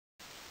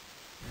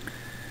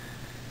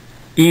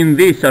In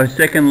this, our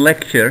second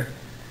lecture,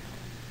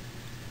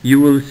 you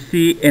will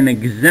see an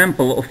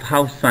example of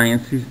how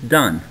science is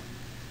done.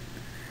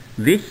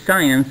 This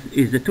science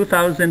is a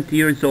 2000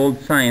 years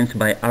old science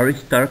by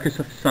Aristarchus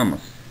of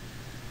Samos.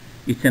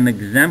 It's an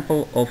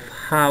example of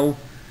how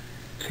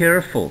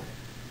careful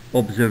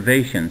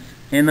observations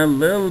and a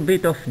little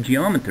bit of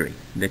geometry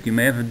that you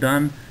may have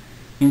done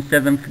in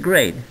 7th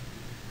grade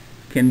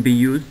can be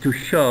used to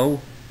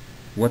show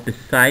what the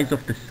size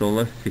of the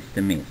solar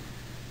system is.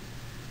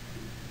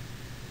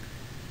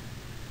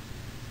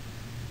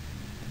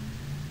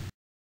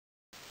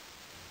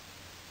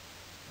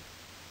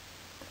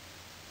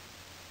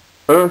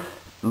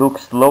 Earth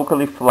looks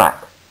locally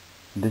flat.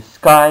 The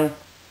sky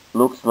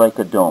looks like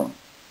a dome.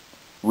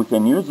 We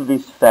can use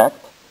this fact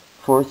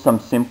for some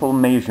simple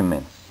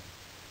measurements.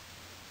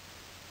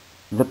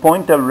 The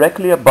point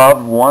directly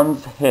above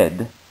one's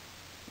head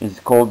is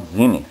called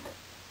zenith.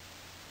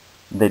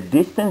 The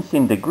distance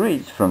in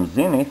degrees from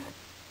zenith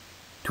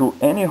to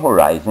any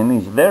horizon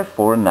is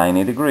therefore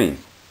 90 degrees.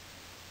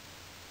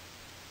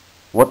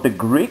 What the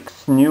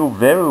Greeks knew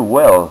very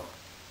well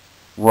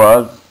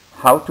was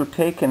how to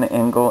take an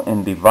angle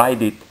and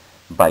divide it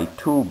by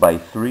 2, by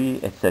 3,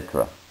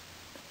 etc.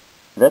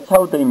 That's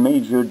how they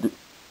measured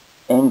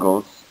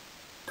angles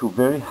to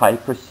very high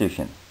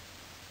precision.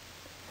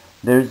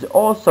 There is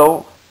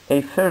also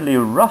a fairly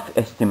rough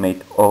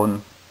estimate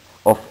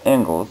of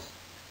angles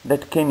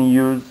that can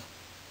use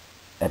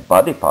a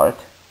body part.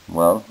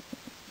 Well,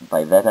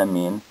 by that I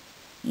mean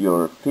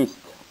your fist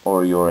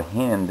or your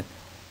hand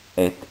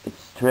at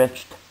its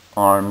stretched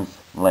arm's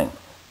length.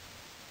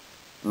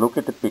 Look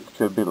at the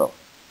picture below.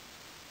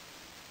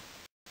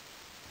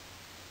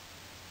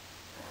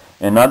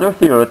 Another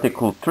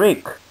theoretical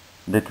trick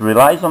that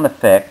relies on the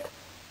fact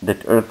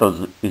that Earth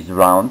is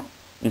round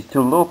is to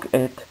look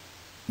at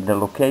the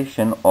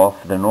location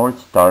of the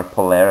North Star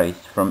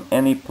Polaris from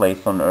any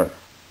place on Earth.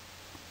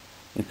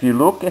 If you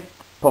look at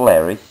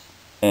Polaris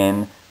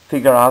and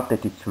figure out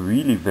that it's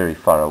really very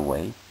far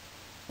away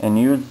and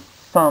use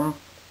some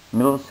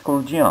middle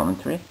school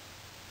geometry,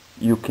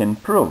 you can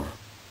prove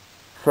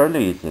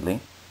fairly easily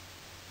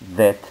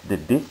that the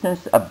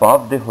distance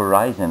above the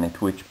horizon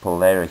at which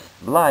Polaris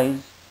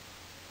lies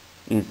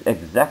is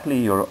exactly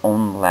your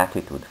own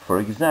latitude. For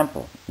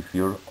example, if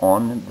you're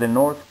on the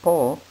North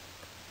Pole,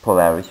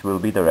 Polaris will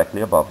be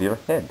directly above your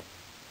head.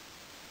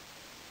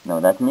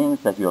 Now that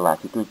means that your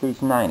latitude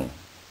is 90.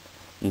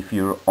 If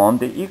you're on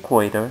the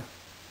equator,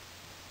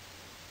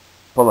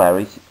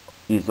 Polaris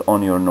is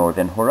on your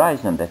northern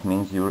horizon. That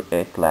means you're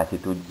at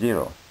latitude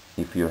 0.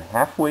 If you're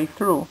halfway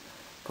through,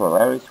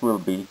 Polaris will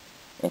be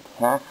at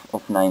half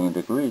of 90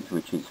 degrees,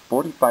 which is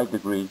 45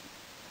 degrees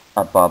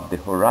above the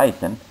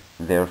horizon.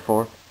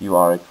 Therefore, you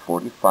are at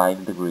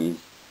 45 degrees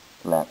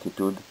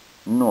latitude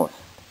north.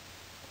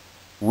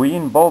 We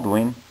in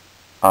Baldwin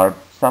are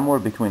somewhere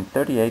between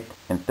 38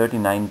 and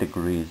 39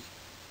 degrees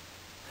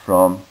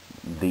from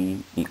the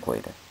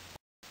equator.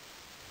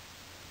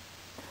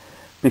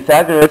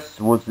 Pythagoras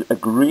was a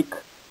Greek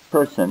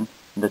person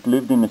that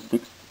lived in the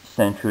 6th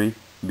century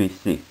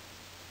BC.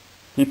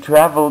 He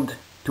traveled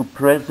to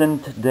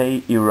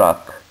present-day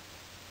Iraq,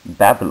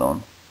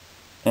 Babylon,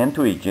 and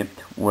to Egypt,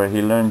 where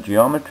he learned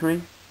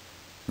geometry,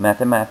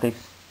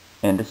 mathematics,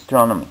 and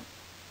astronomy.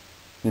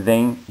 He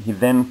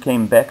then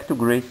came back to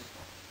Greece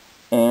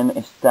and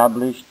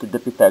established the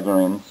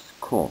Pythagorean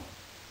school.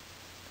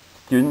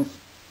 Students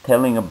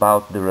telling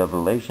about the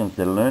revelations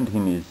they learned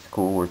in his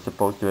school were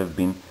supposed to have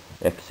been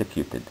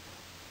executed.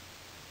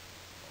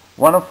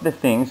 One of the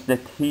things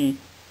that he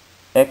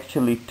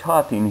actually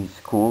taught in his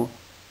school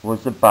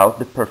was about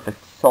the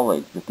perfect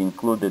solids that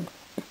included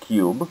a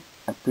cube,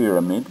 a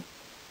pyramid,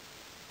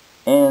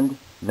 and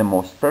the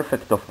most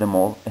perfect of them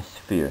all, a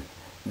sphere.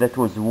 That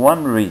was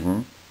one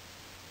reason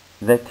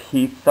that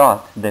he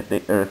thought that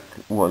the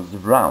Earth was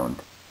round.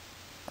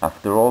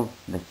 After all,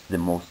 that's the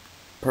most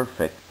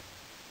perfect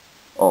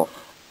of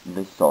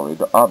the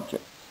solid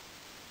objects.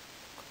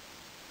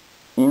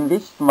 In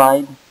this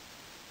slide,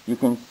 you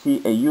can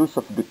see a use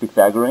of the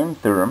Pythagorean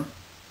theorem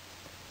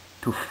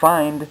to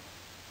find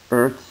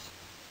Earth's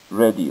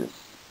radius.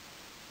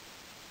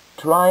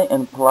 Try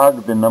and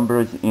plug the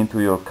numbers into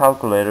your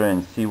calculator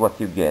and see what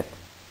you get.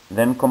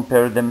 Then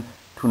compare them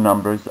to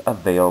numbers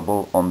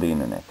available on the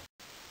internet.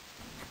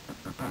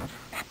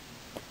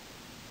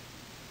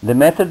 The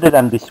method that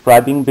I'm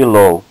describing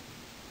below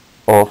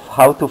of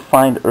how to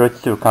find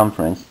Earth's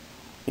circumference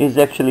is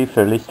actually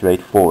fairly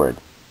straightforward.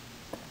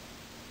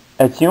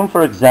 Assume,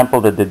 for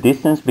example, that the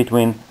distance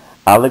between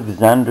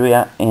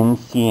Alexandria and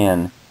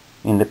Siena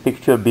in the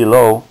picture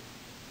below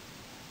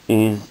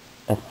is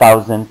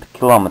 1,000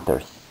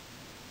 kilometers.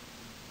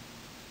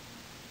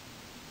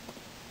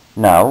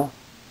 Now,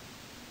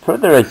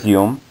 further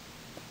assume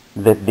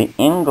that the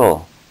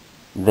angle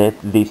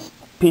that this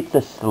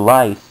pizza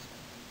slice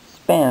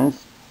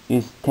spans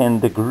is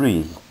 10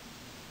 degrees.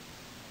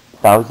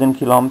 1,000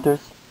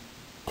 kilometers,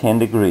 10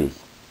 degrees.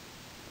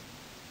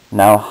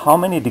 Now, how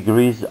many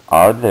degrees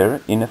are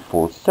there in a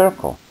full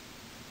circle?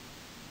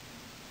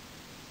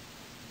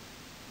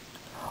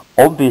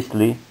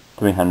 Obviously,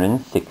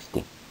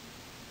 360.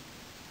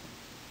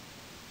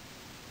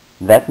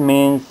 That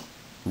means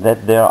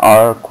that there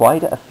are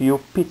quite a few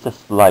pizza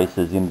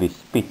slices in this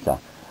pizza.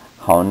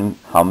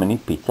 How many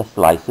pizza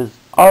slices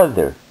are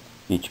there?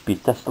 Each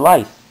pizza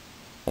slice,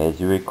 as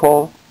you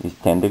recall, is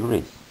 10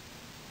 degrees.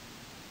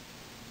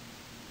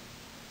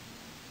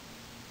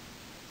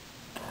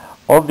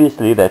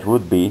 Obviously, that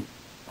would be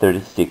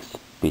 36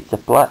 pizza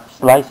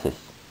slices.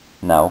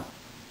 Now,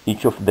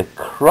 each of the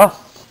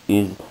crusts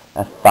is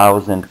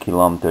 1,000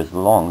 kilometers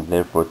long,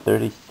 therefore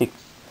 36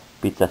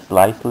 pizza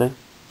slices,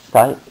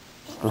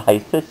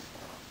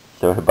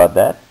 sorry about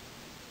that,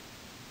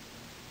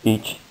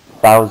 each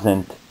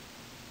 1,000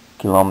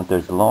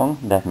 kilometers long,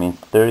 that means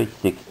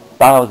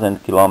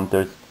 36,000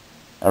 kilometers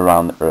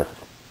around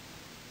Earth.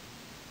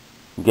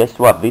 Guess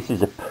what? This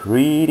is a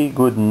pretty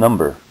good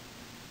number.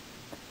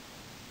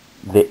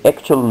 The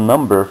actual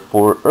number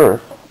for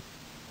Earth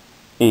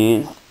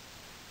is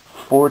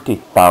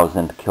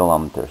 40,000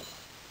 kilometers.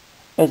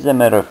 As a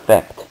matter of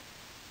fact,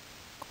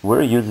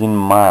 we're using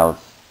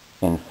miles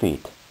and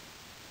feet,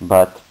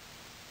 but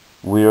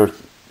we're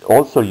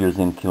also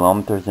using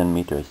kilometers and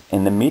meters.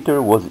 And the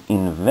meter was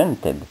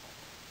invented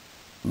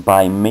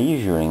by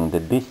measuring the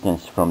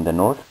distance from the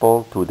North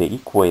Pole to the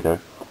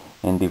equator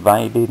and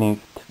dividing it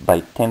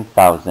by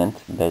 10,000,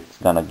 that's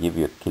gonna give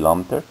you a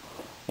kilometer,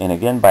 and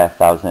again by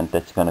 1,000,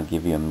 that's gonna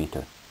give you a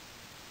meter.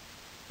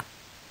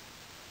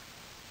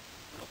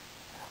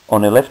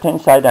 On the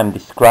left-hand side, I'm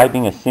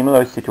describing a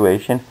similar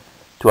situation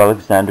to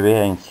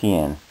Alexandria and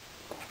Siena.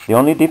 The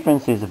only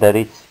difference is that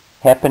it's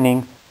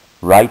happening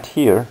right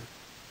here.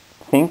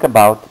 Think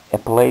about a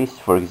place,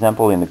 for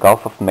example, in the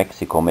Gulf of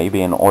Mexico,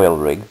 maybe an oil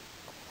rig,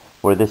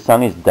 where the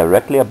sun is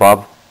directly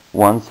above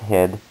one's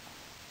head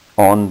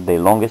on the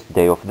longest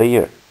day of the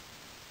year.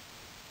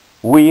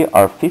 We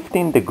are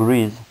 15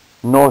 degrees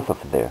north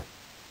of there.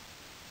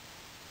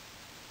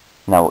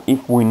 Now,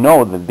 if we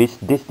know that this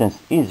distance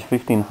is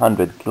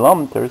 1,500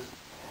 kilometers,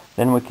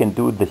 then we can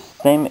do the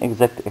same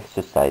exact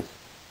exercise.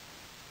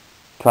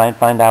 Try and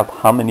find out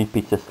how many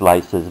pizza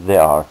slices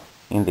there are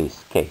in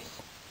this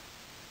case.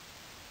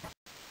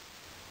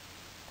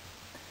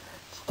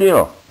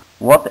 Still,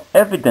 what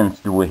evidence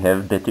do we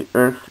have that the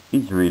Earth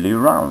is really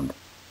round?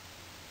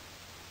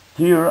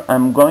 Here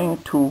I'm going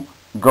to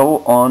go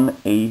on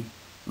a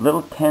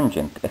little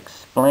tangent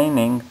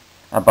explaining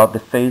about the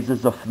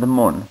phases of the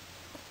moon,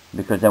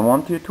 because I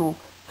want you to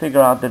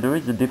figure out that there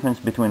is a difference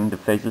between the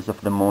phases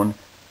of the moon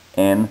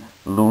and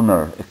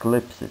lunar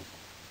eclipses.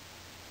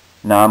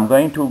 Now I'm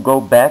going to go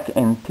back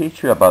and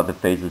teach you about the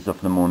phases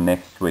of the moon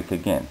next week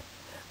again.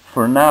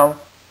 For now,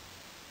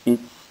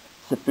 it's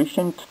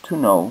sufficient to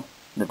know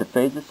that the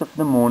phases of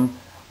the moon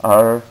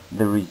are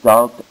the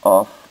result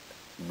of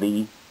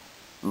the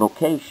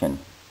location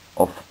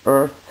of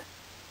Earth,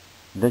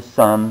 the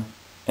Sun,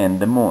 and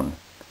the Moon.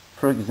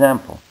 For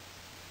example,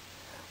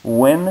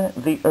 when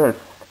the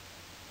Earth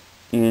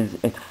is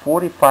at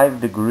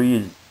 45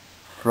 degrees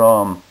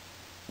from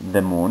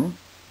the Moon,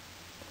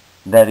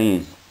 that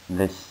is,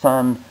 the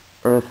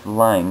Sun-Earth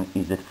line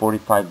is at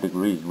 45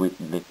 degrees with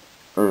the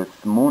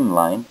Earth-Moon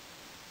line,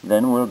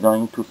 then we're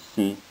going to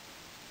see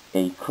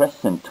a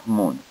crescent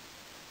moon,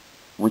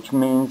 which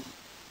means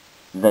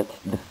that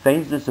the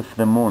phases of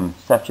the moon,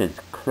 such as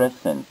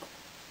crescent,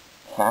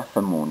 half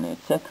a moon,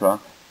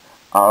 etc.,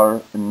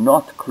 are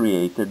not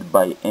created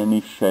by any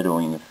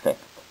shadowing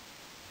effect.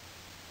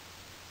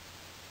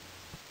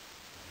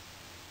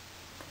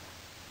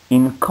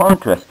 In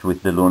contrast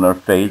with the lunar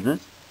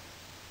phases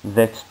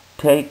that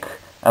take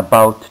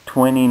about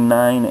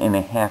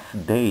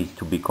 29.5 days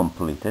to be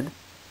completed,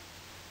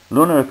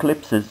 lunar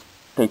eclipses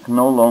take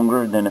no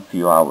longer than a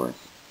few hours,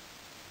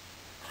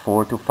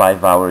 4 to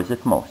 5 hours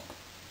at most.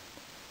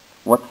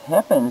 What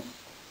happens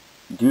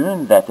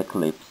during that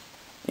eclipse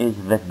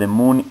is that the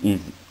moon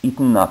is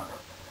eaten up.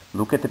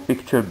 Look at the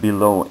picture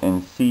below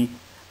and see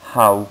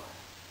how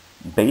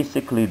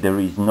basically there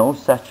is no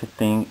such a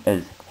thing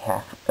as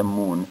half a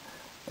moon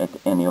at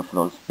any of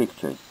those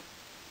pictures.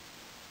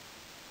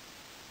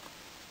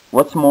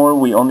 What's more,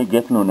 we only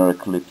get lunar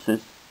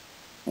eclipses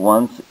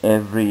once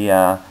every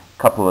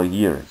couple of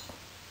years.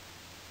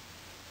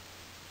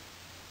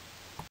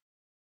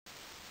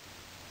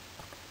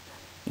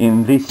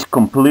 In this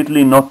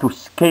completely not to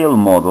scale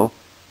model,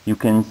 you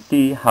can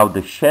see how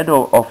the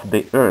shadow of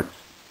the Earth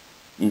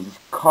is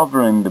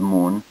covering the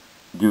moon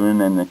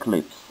during an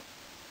eclipse.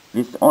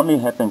 This only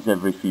happens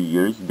every few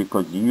years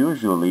because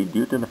usually,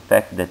 due to the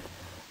fact that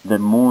the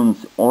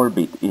moon's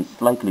orbit is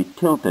slightly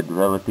tilted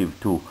relative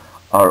to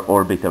our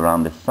orbit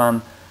around the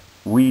sun,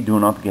 we do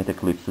not get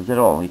eclipses at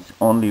all. It's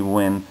only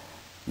when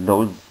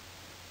those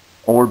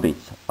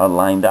orbits are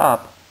lined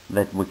up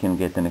that we can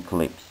get an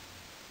eclipse.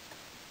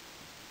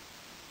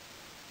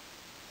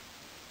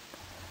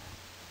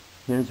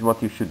 Here's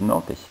what you should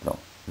notice though.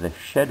 The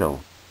shadow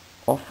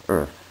of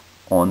Earth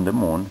on the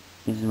moon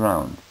is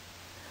round.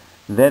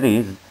 That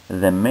is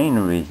the main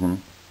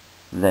reason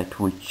that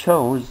we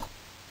chose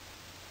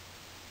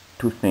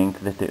to think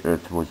that the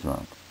Earth was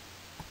round.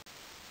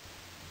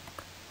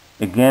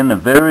 Again, a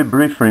very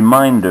brief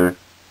reminder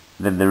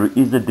that there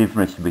is a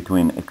difference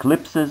between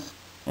eclipses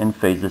and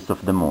phases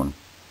of the moon.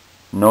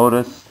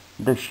 Notice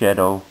the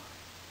shadow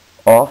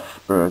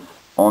of Earth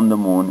on the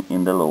moon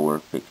in the lower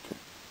picture.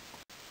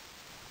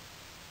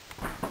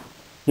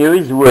 Here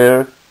is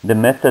where the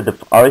method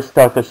of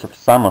Aristarchus of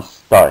Samos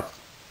starts.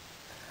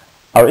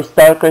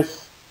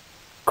 Aristarchus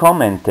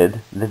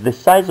commented that the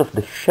size of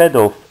the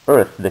shadow of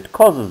Earth that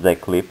causes the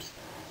eclipse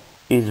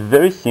is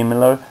very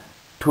similar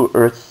to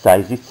Earth's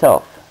size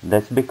itself.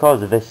 That's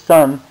because the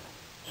sun,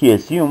 he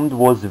assumed,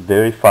 was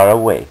very far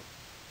away.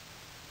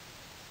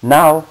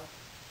 Now,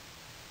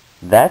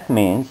 that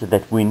means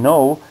that we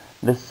know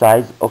the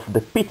size of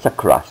the pizza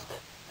crust.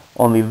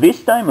 Only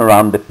this time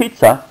around, the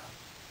pizza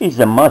is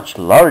a much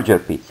larger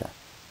pizza.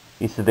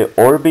 It's the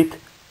orbit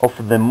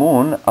of the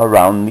moon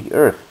around the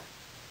Earth.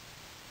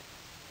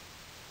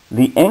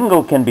 The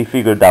angle can be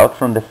figured out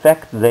from the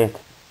fact that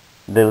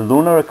the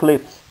lunar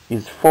eclipse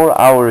is 4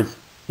 hours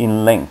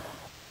in length.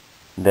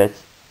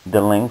 That's the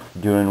length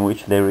during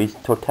which there is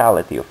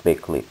totality of the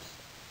eclipse.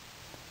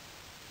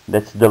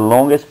 That's the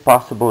longest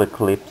possible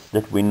eclipse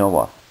that we know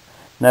of.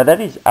 Now that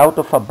is out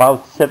of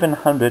about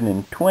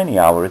 720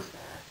 hours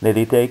that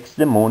it takes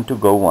the moon to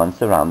go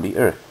once around the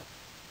Earth.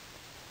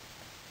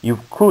 You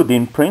could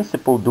in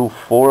principle do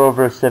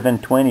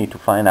 4/720 to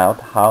find out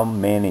how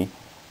many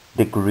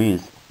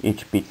degrees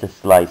each pizza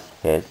slice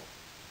has,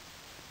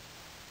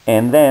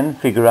 and then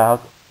figure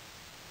out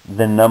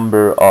the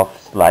number of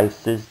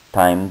slices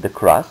times the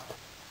crust,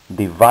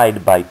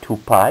 divide by 2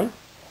 pi,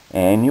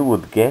 and you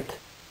would get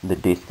the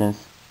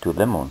distance to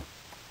the moon.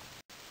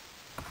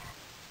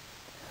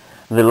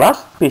 The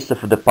last piece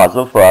of the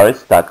puzzle for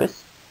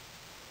Aristarchus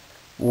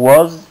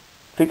was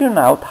figuring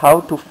out how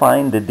to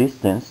find the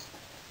distance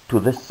to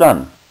the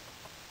sun.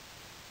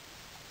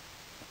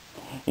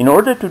 In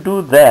order to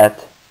do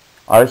that,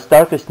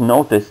 Aristarchus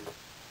noticed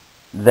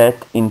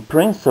that in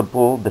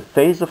principle the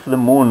phase of the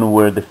moon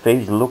where the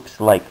phase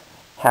looks like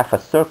half a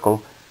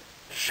circle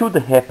should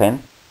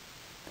happen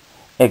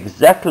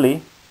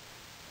exactly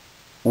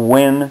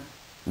when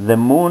the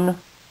moon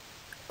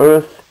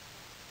Earth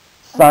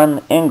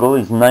sun angle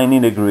is 90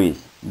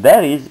 degrees.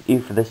 That is,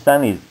 if the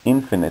sun is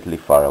infinitely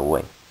far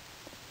away,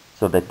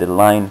 so that the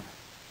line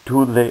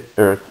to the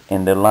Earth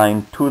and the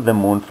line to the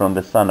moon from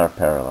the sun are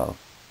parallel.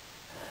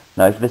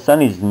 Now, if the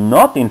sun is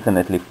not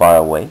infinitely far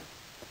away,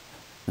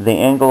 the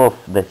angle of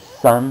the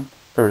sun,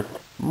 Earth,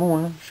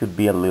 moon should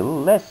be a little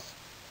less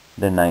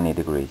than 90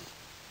 degrees.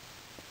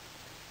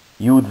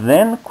 You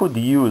then could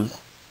use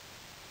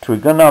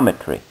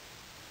trigonometry.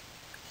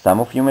 Some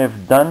of you may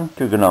have done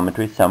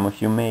trigonometry, some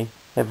of you may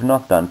have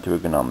not done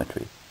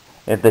trigonometry.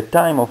 At the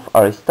time of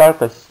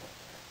Aristarchus,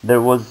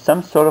 there was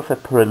some sort of a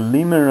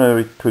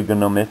preliminary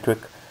trigonometric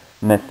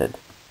method.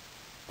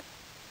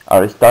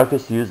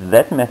 Aristarchus used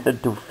that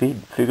method to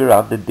figure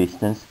out the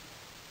distance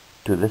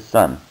to the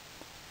sun.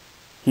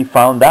 He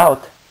found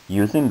out,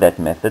 using that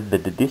method,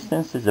 that the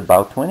distance is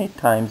about 20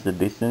 times the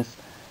distance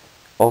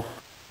of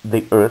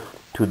the Earth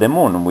to the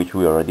moon, which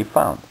we already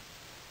found.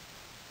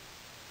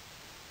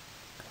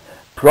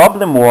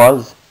 Problem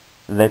was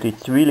that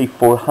it's really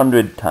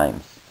 400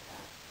 times.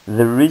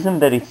 The reason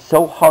that it's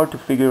so hard to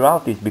figure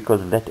out is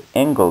because that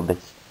angle,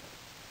 that's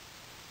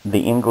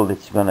the angle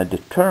that's going to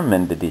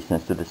determine the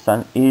distance to the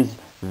sun, is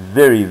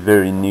very,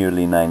 very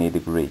nearly 90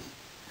 degrees.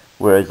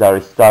 Whereas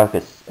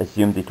Aristarchus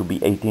assumed it to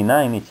be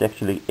 89, it's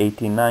actually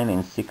 89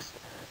 and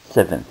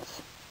 6/7.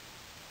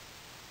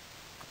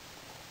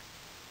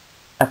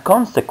 A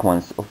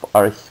consequence of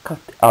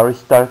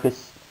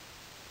Aristarchus'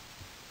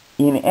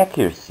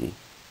 inaccuracy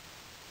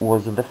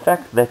was the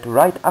fact that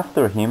right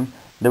after him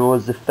there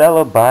was a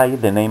fellow by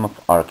the name of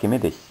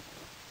Archimedes.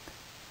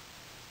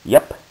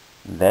 Yep,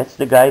 that's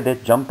the guy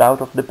that jumped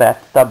out of the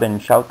bathtub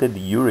and shouted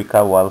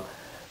Eureka while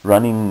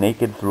running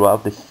naked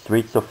throughout the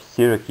streets of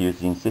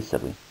Syracuse in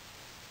Sicily.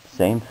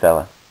 Same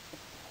fella.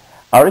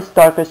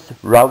 Aristarchus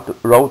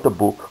wrote a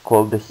book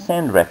called The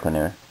Sand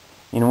Reckoner,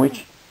 in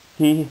which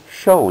he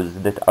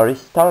shows that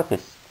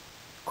Aristarchus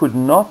could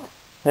not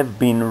have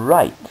been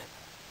right,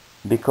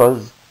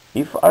 because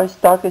if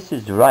Aristarchus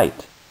is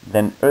right,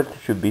 then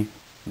Earth should be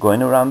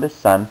going around the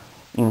sun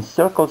in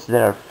circles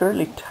that are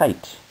fairly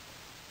tight.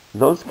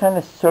 Those kind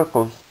of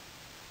circles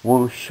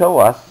will show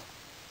us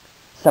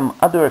some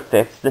other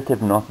effects that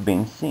have not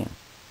been seen.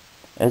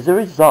 As a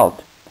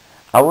result,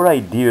 our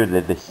idea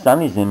that the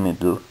sun is in the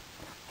middle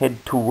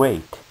had to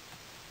wait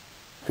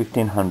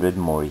 1500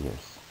 more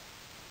years.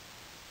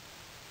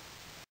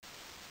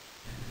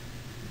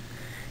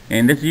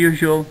 And as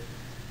usual,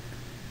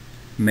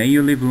 may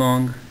you live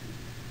long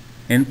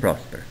and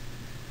prosper.